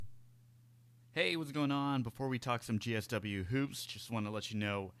Hey, what's going on? Before we talk some GSW hoops, just want to let you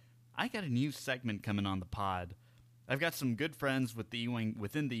know I got a new segment coming on the pod. I've got some good friends within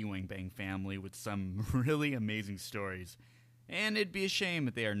the Wangbang family with some really amazing stories, and it'd be a shame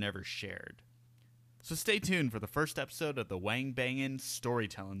if they are never shared. So stay tuned for the first episode of the Wangbangin'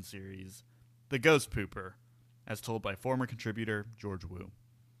 Storytelling series, The Ghost Pooper, as told by former contributor George Wu.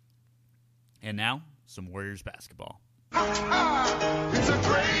 And now, some Warriors basketball. It's a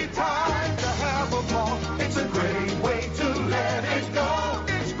great time to have a ball. It's a great way to let it go.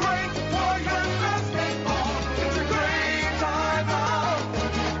 It's great for your basketball. It's a great time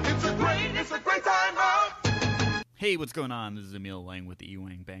out. It's a great time out. Hey, what's going on? This is Emil Lang with the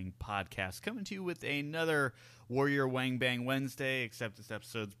Wangbang podcast, coming to you with another Warrior Wangbang Wednesday, except this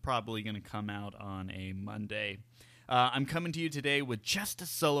episode's probably going to come out on a Monday. I'm coming to you today with just a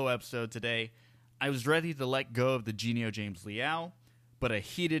solo episode today. I was ready to let go of the Genio James Liao, but a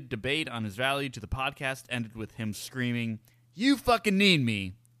heated debate on his value to the podcast ended with him screaming, "You fucking need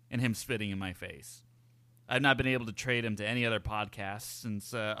me," and him spitting in my face. I've not been able to trade him to any other podcasts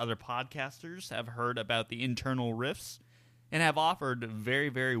since other podcasters have heard about the internal rifts and have offered very,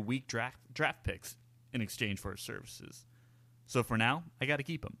 very weak draft picks in exchange for his services. So for now, I got to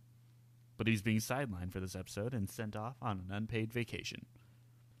keep him. But he's being sidelined for this episode and sent off on an unpaid vacation.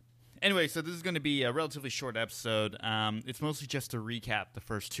 Anyway, so this is going to be a relatively short episode. It's mostly just to recap the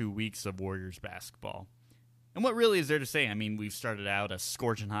first 2 weeks of Warriors basketball. And what really is there to say? I mean, we've started out a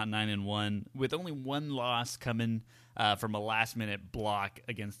scorching hot 9-1 with only one loss coming from a last-minute block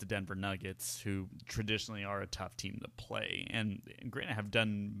against the Denver Nuggets, who traditionally are a tough team to play. And granted, have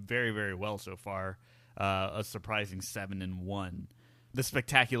done very, very well so far, a surprising 7-1. The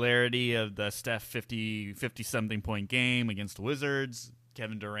spectacularity of the Steph 50-something point game against the Wizards,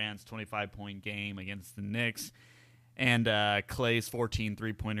 Kevin Durant's 25-point game against the Knicks, and Klay's 14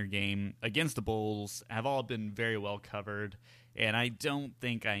 three-pointer game against the Bulls have all been very well covered, and I don't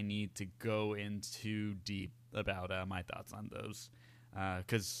think I need to go in too deep about my thoughts on those,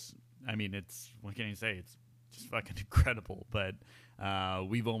 because, I mean, what can you say? It's just fucking incredible, but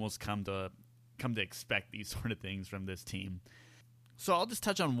we've almost come to expect these sort of things from this team. So I'll just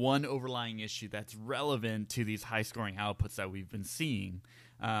touch on one overlying issue that's relevant to these high-scoring outputs that we've been seeing.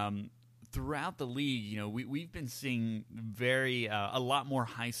 Throughout the league, you know, we've been seeing a lot more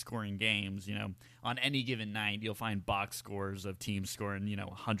high-scoring games. You know, on any given night, you'll find box scores of teams scoring,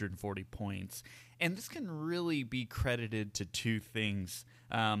 140 points. And this can really be credited to two things.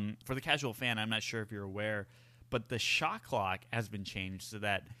 For the casual fan, I'm not sure if you're aware, but the shot clock has been changed so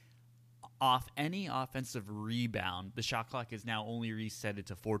that off any offensive rebound, the shot clock is now only resetted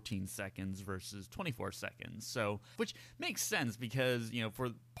to 14 seconds versus 24 seconds. So, which makes sense because, for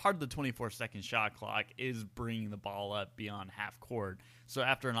part of the 24-second shot clock is bringing the ball up beyond half court. So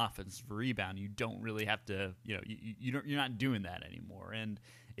after an offensive rebound, you don't really have to, you're not doing that anymore. And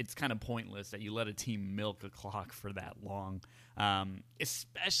it's kind of pointless that you let a team milk a clock for that long,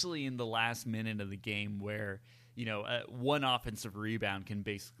 especially in the last minute of the game where one offensive rebound can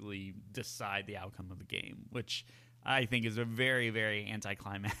basically decide the outcome of the game, which I think is a very, very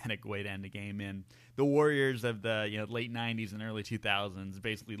anticlimactic way to end a game. And the Warriors of the late 90s and early 2000s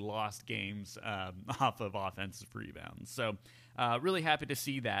basically lost games off of offensive rebounds. So really happy to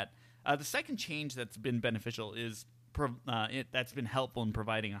see that. The second change that's been beneficial is that's been helpful in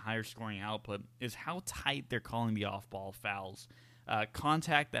providing a higher scoring output is how tight they're calling the off-ball fouls.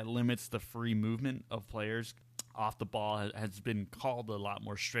 Contact that limits the free movement of players off the ball has been called a lot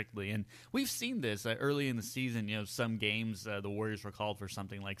more strictly, and we've seen this early in the season. Some games the Warriors were called for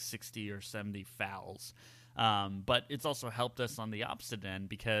something like 60 or 70 fouls, but it's also helped us on the opposite end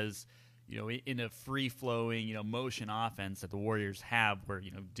because in a free-flowing motion offense that the Warriors have, where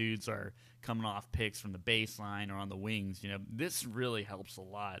dudes are coming off picks from the baseline or on the wings, this really helps a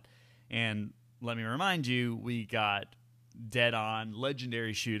lot. And let me remind you, we got dead-on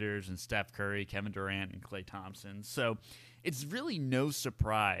legendary shooters in Steph Curry, Kevin Durant, and Klay Thompson. So it's really no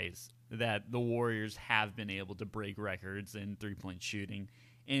surprise that the Warriors have been able to break records in three-point shooting,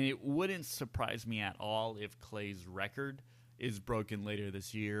 and it wouldn't surprise me at all if Klay's record is broken later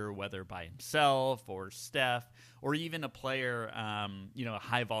this year, whether by himself or Steph, or even a player, a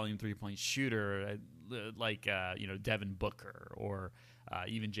high-volume three-point shooter like Devin Booker or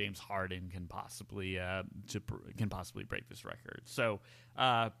even James Harden can possibly break this record. So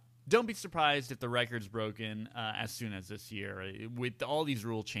don't be surprised if the record's broken as soon as this year. With all these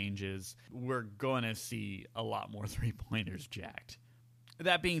rule changes, we're going to see a lot more three-pointers jacked.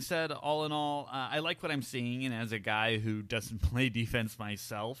 That being said, all in all, I like what I'm seeing, and as a guy who doesn't play defense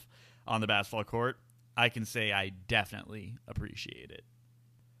myself on the basketball court, I can say I definitely appreciate it.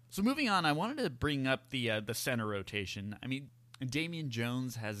 So moving on, I wanted to bring up the center rotation. I mean, Damian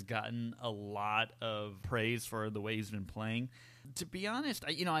Jones has gotten a lot of praise for the way he's been playing. To be honest,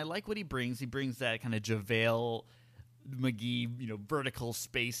 I like what he brings. He brings that kind of JaVale McGee, vertical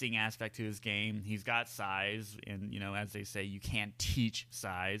spacing aspect to his game. He's got size, and, as they say, you can't teach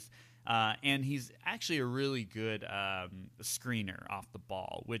size. And he's actually a really good screener off the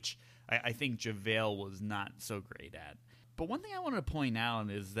ball, which I think JaVale was not so great at. But one thing I wanted to point out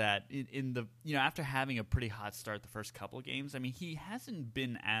is that in the after having a pretty hot start the first couple of games, I mean, he hasn't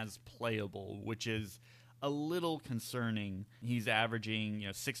been as playable, which is a little concerning. He's averaging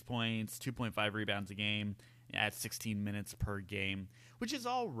 6 points, 2.5 rebounds a game at 16 minutes per game, which is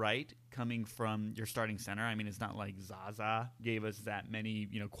all right coming from your starting center. I mean, it's not like Zaza gave us that many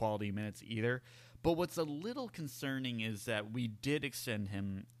quality minutes either. But what's a little concerning is that we did extend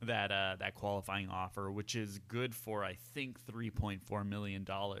him that qualifying offer, which is good for, I think, $3.4 million.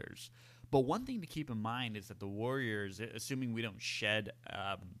 But one thing to keep in mind is that the Warriors, assuming we don't shed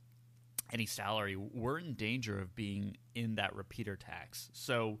any salary, we're in danger of being in that repeater tax.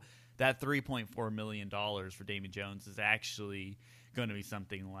 So that $3.4 million for Damian Jones is actually going to be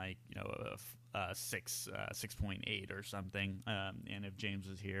something like 6.8 or something. And if James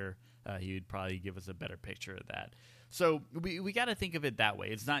was here, he would probably give us a better picture of that. So we got to think of it that way.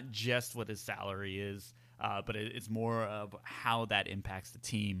 It's not just what his salary is, but it's more of how that impacts the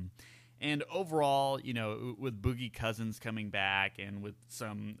team. And overall, with Boogie Cousins coming back and with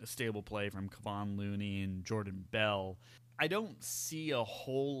some stable play from Kevon Looney and Jordan Bell, I don't see a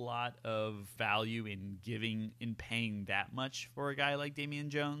whole lot of value in paying that much for a guy like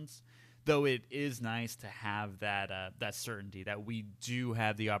Damian Jones. Though it is nice to have that certainty that we do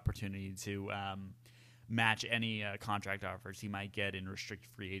have the opportunity to match any contract offers he might get in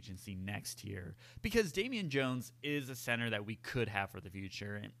restricted free agency next year. Because Damian Jones is a center that we could have for the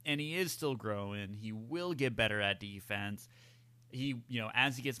future, and he is still growing. He will get better at defense. He,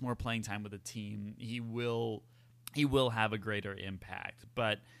 as he gets more playing time with the team, he will have a greater impact.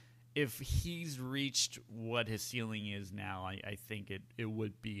 But if he's reached what his ceiling is now, I think it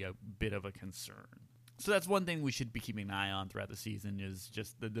would be a bit of a concern. So that's one thing we should be keeping an eye on throughout the season, is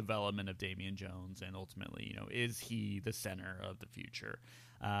just the development of Damian Jones, and ultimately, is he the center of the future?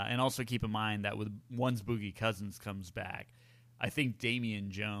 And also keep in mind that once Boogie Cousins comes back, I think Damian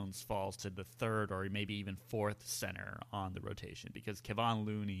Jones falls to the third or maybe even fourth center on the rotation, because Kevon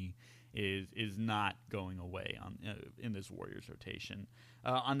Looney is not going away in this Warriors rotation.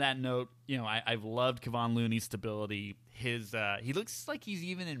 On that note, I've loved Kevon Looney's stability. He looks like he's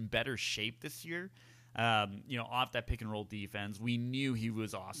even in better shape this year. Off that pick and roll defense, we knew he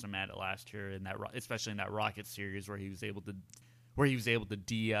was awesome at it last year, especially in that Rockets series where he was able to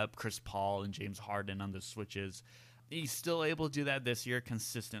D up Chris Paul and James Harden on the switches. He's still able to do that this year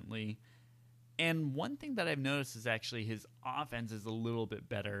consistently. And one thing that I've noticed is actually his offense is a little bit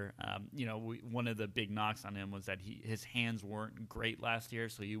better. One of the big knocks on him was that his hands weren't great last year,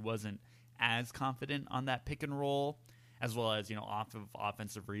 so he wasn't as confident on that pick and roll, as well as, off of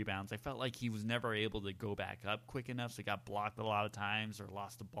offensive rebounds. I felt like he was never able to go back up quick enough, so he got blocked a lot of times or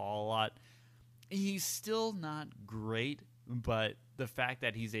lost the ball a lot. He's still not great, but the fact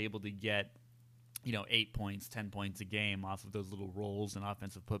that he's able to get 8 points, 10 points a game off of those little rolls and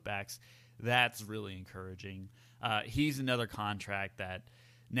offensive putbacks, that's really encouraging. He's another contract that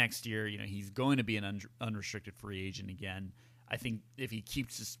next year, he's going to be an unrestricted free agent again. I think if he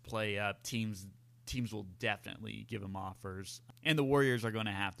keeps his play up, teams will definitely give him offers. And the Warriors are going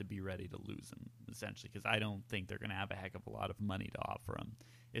to have to be ready to lose him, essentially, because I don't think they're going to have a heck of a lot of money to offer him,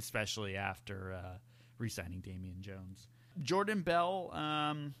 especially after re-signing Damian Jones. Jordan Bell,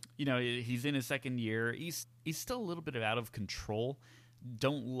 he's in his second year. He's still a little bit out of control.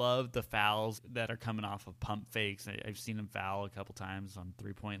 Don't love the fouls that are coming off of pump fakes. I've seen him foul a couple times on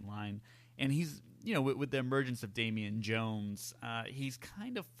three-point line. And he's, with the emergence of Damian Jones, he's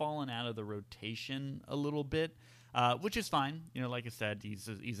kind of fallen out of the rotation a little bit, which is fine. Like I said, he's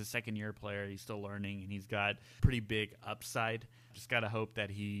a second-year player. He's still learning, and he's got pretty big upside. Just got to hope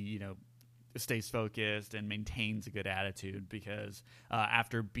that he, stays focused and maintains a good attitude, because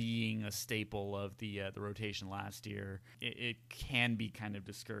after being a staple of the rotation last year, it can be kind of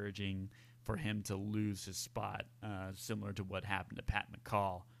discouraging for him to lose his spot, similar to what happened to Pat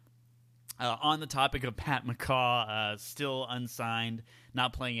McCaw. On the topic of Pat McCaw, still unsigned,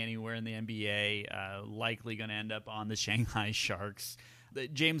 not playing anywhere in the NBA, likely going to end up on the Shanghai Sharks.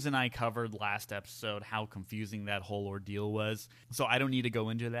 James and I covered last episode how confusing that whole ordeal was, so I don't need to go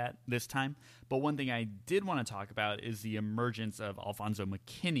into that this time. But one thing I did want to talk about is the emergence of Alfonso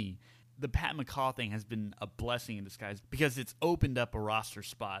McKinney. the Pat McCaw thing has been a blessing in disguise because it's opened up a roster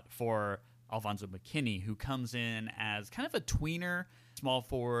spot for Alfonso McKinney, who comes in as kind of a tweener, small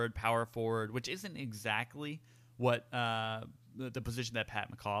forward, power forward, which isn't exactly what the position that Pat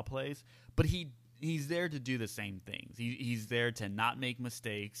McCaw plays, but he's there to do the same things. He's there to not make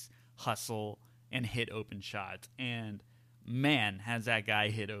mistakes, hustle, and hit open shots. And man, has that guy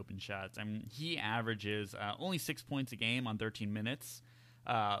hit open shots. I mean, he averages only 6 points a game on 13 minutes,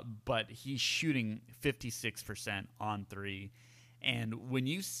 but he's shooting 56% on three. And when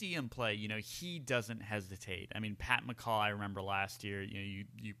you see him play, he doesn't hesitate. I mean, Pat McCaw, I remember last year, you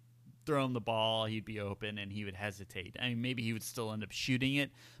throw him the ball, he'd be open, and he would hesitate. I mean, maybe he would still end up shooting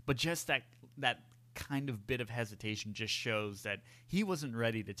it, but just that kind of bit of hesitation just shows that he wasn't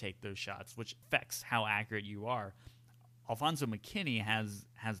ready to take those shots, which affects how accurate you are. Alfonso McKinney has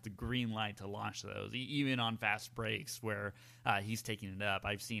the green light to launch those, even on fast breaks where he's taking it up.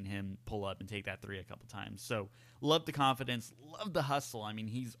 I've seen him pull up and take that three a couple times. So love the confidence, love the hustle. I mean,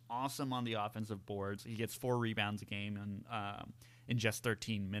 he's awesome on the offensive boards. He gets 4 rebounds a game in just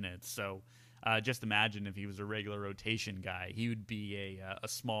 13 minutes. So just imagine if he was a regular rotation guy, he would be a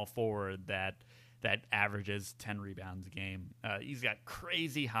small forward that averages 10 rebounds a game. He's got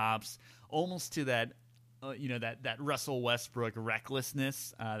crazy hops, almost to that. That Russell Westbrook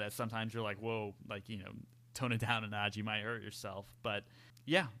recklessness that sometimes you're like, whoa, tone it down a notch, you might hurt yourself. But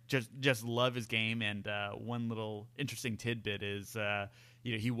yeah, just love his game. And one little interesting tidbit is,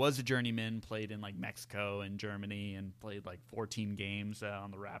 he was a journeyman, played in Mexico and Germany, and played 14 games on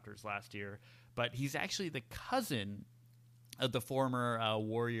the Raptors last year. But he's actually the cousin of the former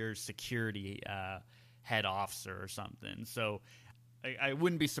Warriors security head officer or something. So I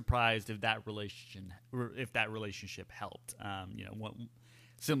wouldn't be surprised if that relationship helped.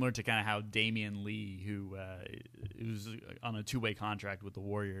 Similar to kind of how Damian Lee, who was on a 2-way contract with the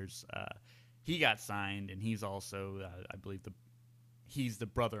Warriors, he got signed, and he's also, I believe, he's the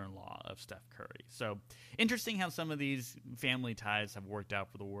brother-in-law of Steph Curry. So interesting how some of these family ties have worked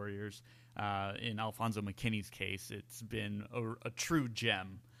out for the Warriors. In Alfonso McKinney's case, it's been a true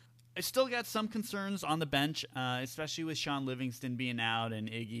gem. I still got some concerns on the bench, especially with Sean Livingston being out and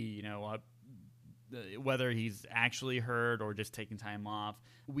Iggy, whether he's actually hurt or just taking time off.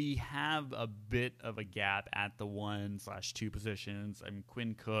 We have a bit of a gap at the 1/2 positions. I mean,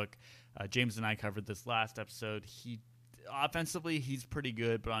 Quinn Cook, James and I covered this last episode. Offensively, he's pretty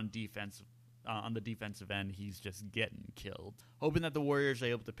good, but on the defensive end, he's just getting killed. Hoping that the Warriors are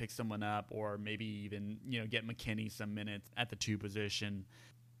able to pick someone up, or maybe even get McKinney some minutes at the 2 position.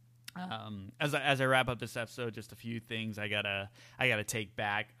 As I wrap up this episode, just a few things I gotta take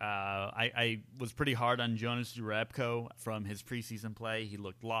back. I was pretty hard on Jonas Jerebko from his preseason play. He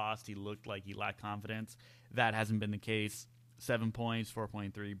looked lost. He looked like he lacked confidence. That hasn't been the case. 7 points,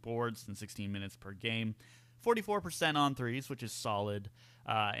 4.3 boards in 16 minutes per game. 44% on threes, which is solid,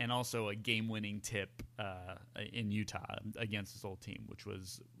 and also a game-winning tip in Utah against his old team, which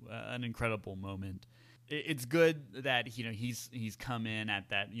was an incredible moment. It's good that he's come in at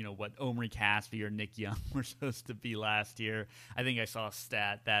that what Omri Caspi or Nick Young were supposed to be last year. I think I saw a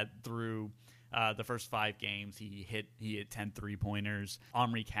stat that through the first 5 games he hit 10 3-pointers.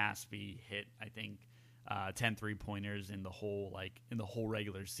 Omri Caspi hit, I think, 10 3-pointers in the whole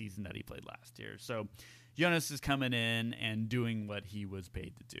regular season that he played last year. So Jonas is coming in and doing what he was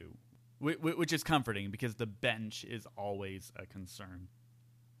paid to do, which is comforting because the bench is always a concern.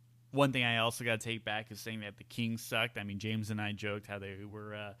 One thing I also got to take back is saying that the Kings sucked. I mean, James and I joked how they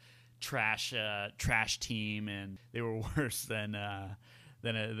were a trash team, and they were worse than a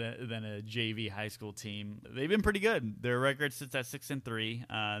JV high school team. They've been pretty good. Their record sits at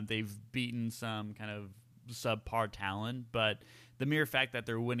 6-3. They've beaten some kind of subpar talent, but the mere fact that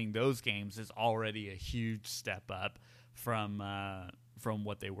they're winning those games is already a huge step up from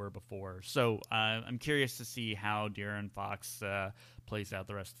what they were before. So I'm curious to see how De'Aaron Fox plays out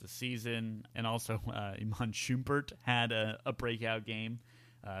the rest of the season. And also Iman Shumpert had a breakout game,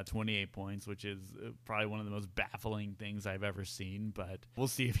 28 points, which is probably one of the most baffling things I've ever seen. But we'll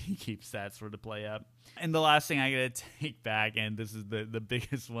see if he keeps that sort of play up. And the last thing I got to take back, and this is the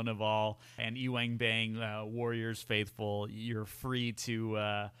biggest one of all, and Wangbang Warriors faithful, you're free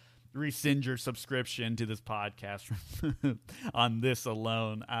to rescind your subscription to this podcast on this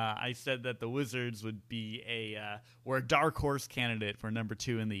alone. I said that the Wizards would be were a dark horse candidate for number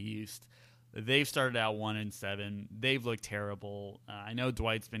 2 in the East. They've started out 1-7. They've looked terrible. I know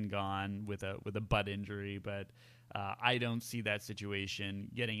Dwight's been gone with a butt injury, but I don't see that situation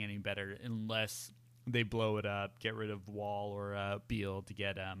getting any better unless they blow it up, get rid of Wall or Beal to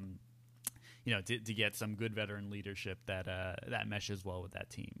get to get some good veteran leadership that meshes well with that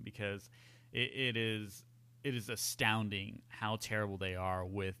team, because it is astounding how terrible they are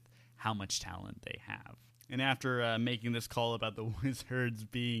with how much talent they have. And after making this call about the Wizards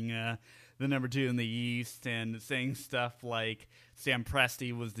being the number 2 in the East and saying stuff like Sam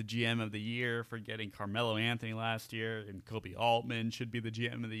Presti was the GM of the year for getting Carmelo Anthony last year, and Kobe Altman should be the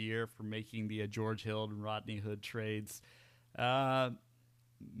GM of the year for making the George Hill and Rodney Hood trades,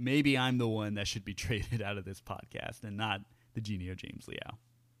 maybe I'm the one that should be traded out of this podcast and not the Genio James Liao.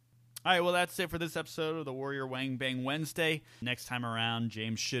 All right, well, that's it for this episode of the Warrior Wangbang Wednesday. Next time around,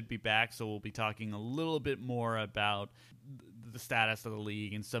 James should be back, so we'll be talking a little bit more about the status of the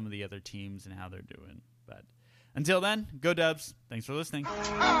league and some of the other teams and how they're doing. But until then, go Dubs. Thanks for listening.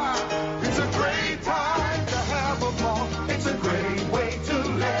 It's a great time.